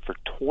 heater for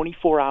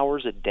 24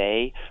 hours a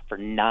day for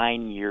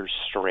 9 years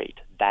straight.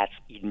 That's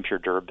Eden Pure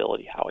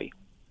durability, Howie.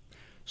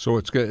 So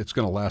it's going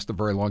to last a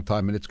very long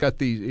time, and it has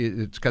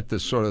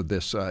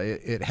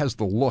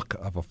the look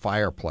of a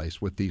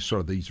fireplace with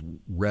these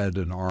red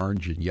and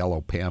orange and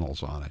yellow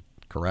panels on it.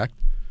 Correct?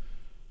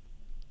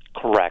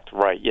 Correct.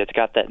 Right. Yeah, it's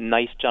got that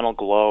nice gentle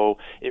glow.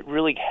 It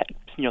really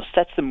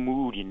sets the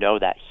mood.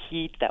 That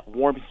heat, that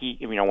warm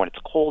heat. When it's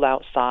cold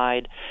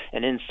outside,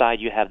 and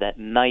inside you have that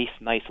nice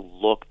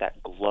look,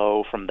 that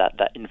glow from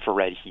that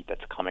infrared heat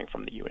that's coming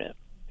from the unit.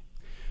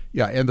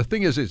 Yeah, and the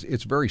thing is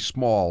it's very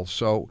small,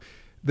 so.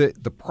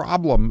 The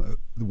problem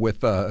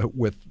with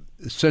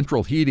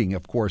central heating,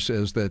 of course,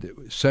 is that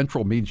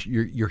central means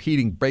you're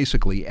heating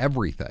basically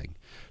everything.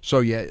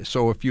 So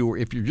if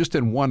you're just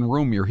in one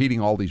room, you're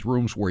heating all these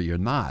rooms where you're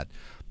not.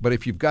 But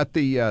if you've got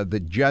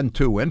the Gen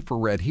 2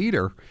 infrared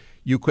heater,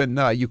 you can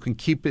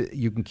keep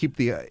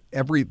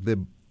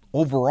the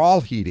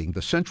overall heating,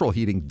 the central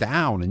heating,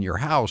 down in your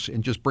house,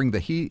 and just bring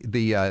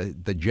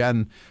the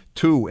Gen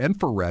 2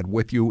 infrared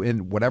with you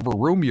in whatever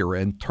room you're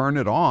in. Turn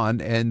it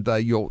on, and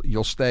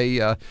you'll stay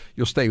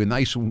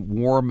nice and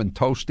warm and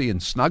toasty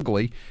and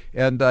snuggly,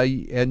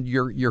 and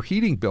your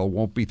heating bill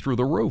won't be through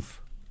the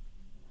roof.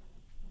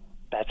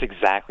 That's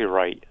exactly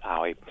right,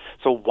 Howie.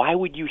 So why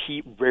would you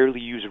heat rarely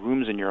used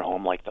rooms in your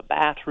home, like the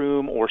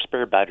bathroom or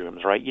spare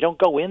bedrooms, right? You don't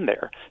go in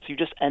there. So you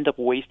just end up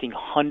wasting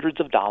hundreds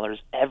of dollars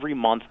every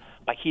month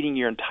by heating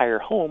your entire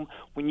home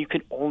when you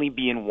can only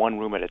be in one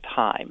room at a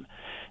time.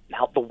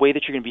 Now, the way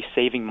that you're going to be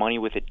saving money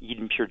with an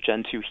Eden Pure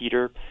Gen 2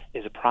 heater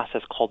is a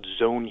process called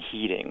zone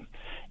heating.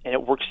 And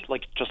it works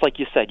just like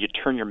you said. You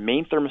turn your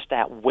main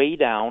thermostat way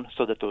down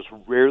so that those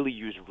rarely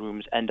used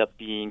rooms end up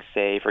being,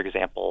 say, for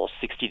example,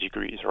 60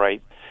 degrees,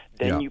 right?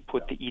 Then you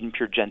put the Eden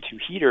Pure Gen 2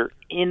 heater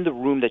in the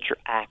room that you're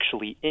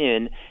actually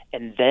in,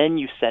 and then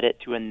you set it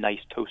to a nice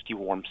toasty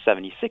warm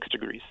 76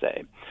 degrees,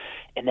 say.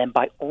 And then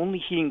by only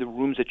heating the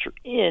rooms that you're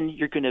in,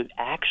 you're going to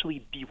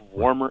actually be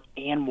warmer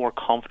and more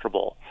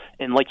comfortable.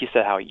 And like you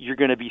said, Howie, you're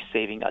going to be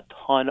saving a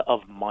ton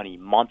of money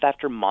month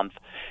after month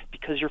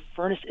because your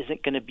furnace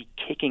isn't going to be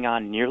kicking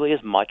on nearly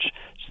as much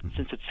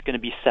since it's going to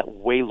be set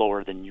way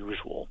lower than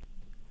usual.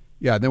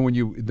 Yeah, then when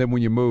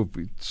you move,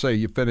 say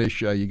you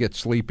finish, you get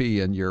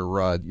sleepy and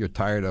you're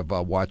tired of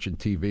watching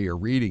TV or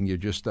reading, you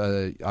just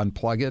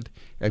unplug it,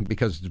 and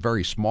because it's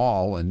very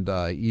small and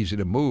easy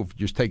to move,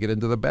 just take it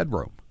into the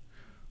bedroom,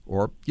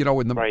 or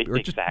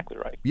exactly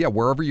right. Yeah,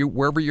 wherever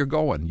you're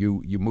going,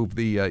 you move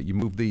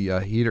the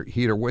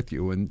heater with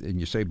you,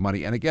 and you save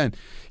money. And again,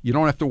 you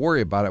don't have to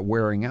worry about it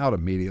wearing out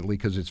immediately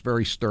because it's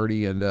very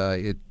sturdy and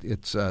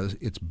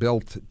it's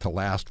built to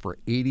last for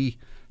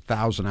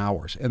 80,000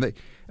 hours. And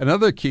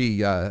another key,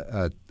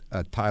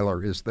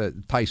 Tyson, is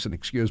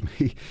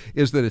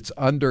that it's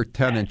under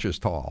 10 inches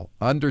tall.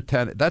 Under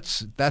 10,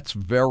 that's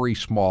very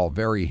small,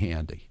 very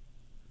handy.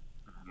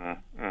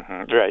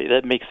 Mm-hmm. Right,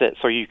 that makes it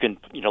so you can,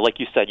 like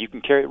you said, you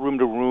can carry it room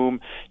to room.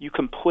 You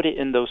can put it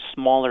in those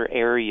smaller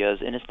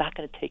areas, and it's not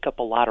going to take up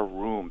a lot of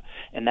room,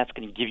 and that's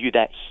going to give you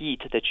that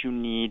heat that you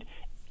need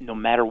no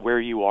matter where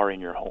you are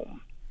in your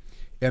home.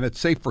 And it's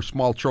safe for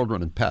small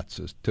children and pets,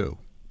 too.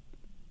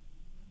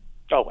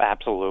 Oh,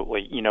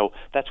 absolutely.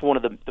 That's one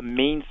of the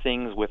main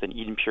things with an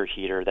Eden Pure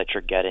heater that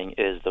you're getting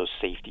is those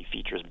safety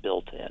features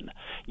built in.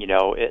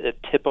 A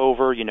tip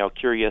over,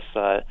 curious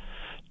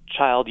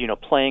child,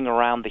 playing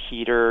around the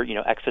heater,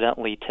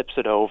 accidentally tips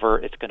it over,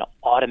 it's going to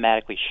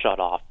automatically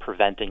shut off,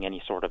 preventing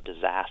any sort of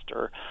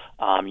disaster.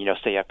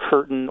 Say a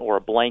curtain or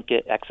a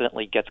blanket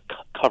accidentally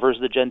covers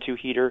the Gen 2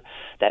 heater,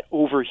 that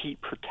overheat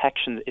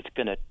protection, it's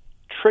going to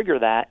trigger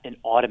that and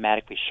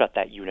automatically shut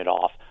that unit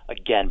off,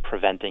 again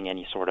preventing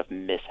any sort of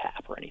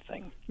mishap or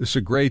anything. This is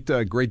a great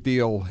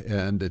deal,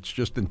 and it's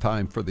just in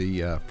time for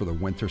the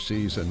winter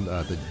season.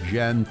 The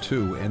Gen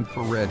 2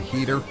 infrared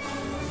heater.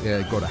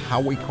 Go to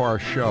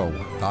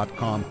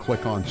HowieCarShow.com,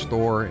 click on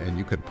store, and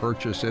you can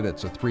purchase it.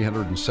 It's a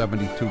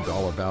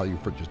 $372 value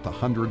for just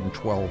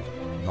 $112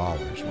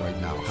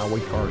 right now.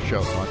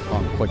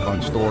 HowieCarShow.com, click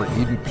on store.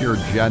 Eden Pure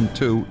Gen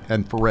 2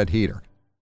 infrared heater.